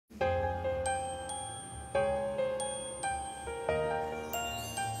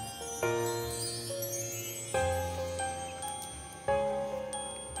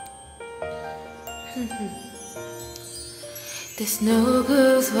The snow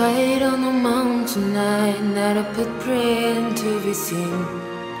goes white on the mountain tonight, not a footprint to be seen.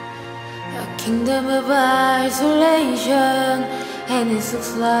 A kingdom of isolation, and it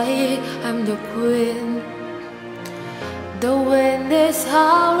looks like I'm the queen. The wind is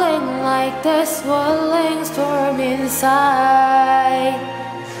howling like the swirling storm inside.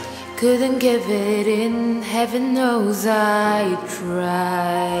 Couldn't give it in, heaven knows I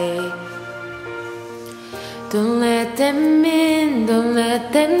tried. Don't let them in, don't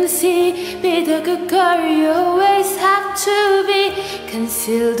let them see. Be the good girl you always have to be.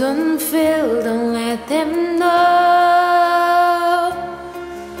 Conceal, don't feel, don't let them know.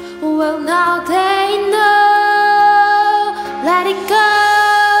 Well, now they know. Let it go,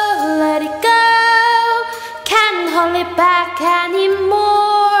 let it go. Can't hold it back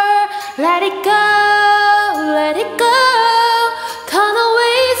anymore. Let it go, let it go. Turn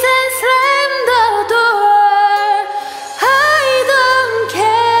away and slam the door. I don't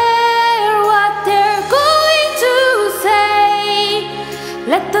care what they're going to say.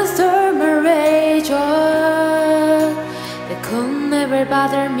 Let the storm rage on. They could never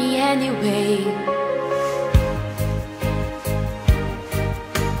bother me anyway.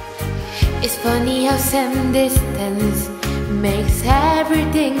 It's funny how some distance makes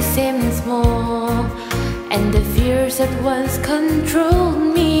everything seem small, and the fears that once controlled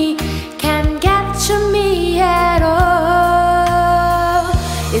me can't capture me at all.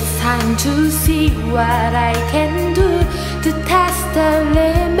 It's time to see what I can do to test the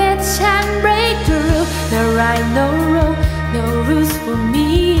limits and break through. No right, no wrong, no rules for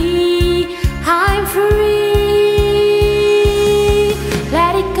me. I'm free.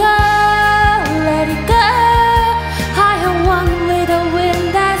 Let it go, let it go. I am one with the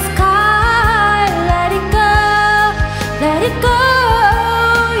wind and sky. Let it go, let it go.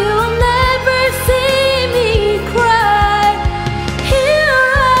 You'll never see me cry. Here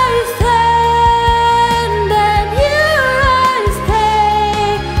I stand and here I stay.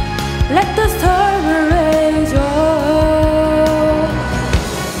 Let the storm rage on.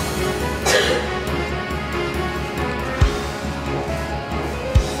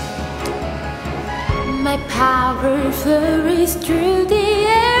 My power flurries through the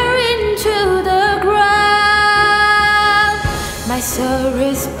air into the ground. My soul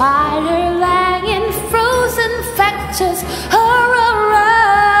is spiraling in frozen fractures all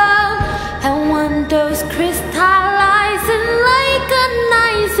around. And when those crystallizing like an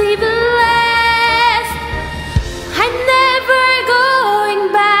icy blast, I'm never going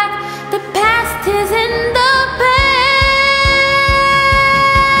back. The past is in the past.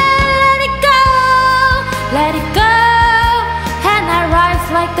 Let it go, and I rise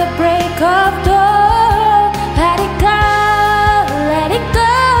like the break of dawn. Let it go, let it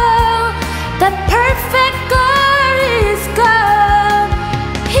go. That perfect girl is gone.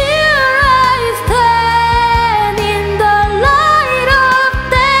 Here I stand in the light of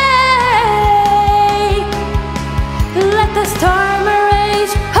day. Let the storm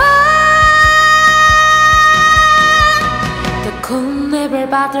rage on. The cold never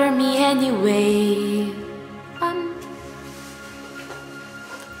bother me anyway.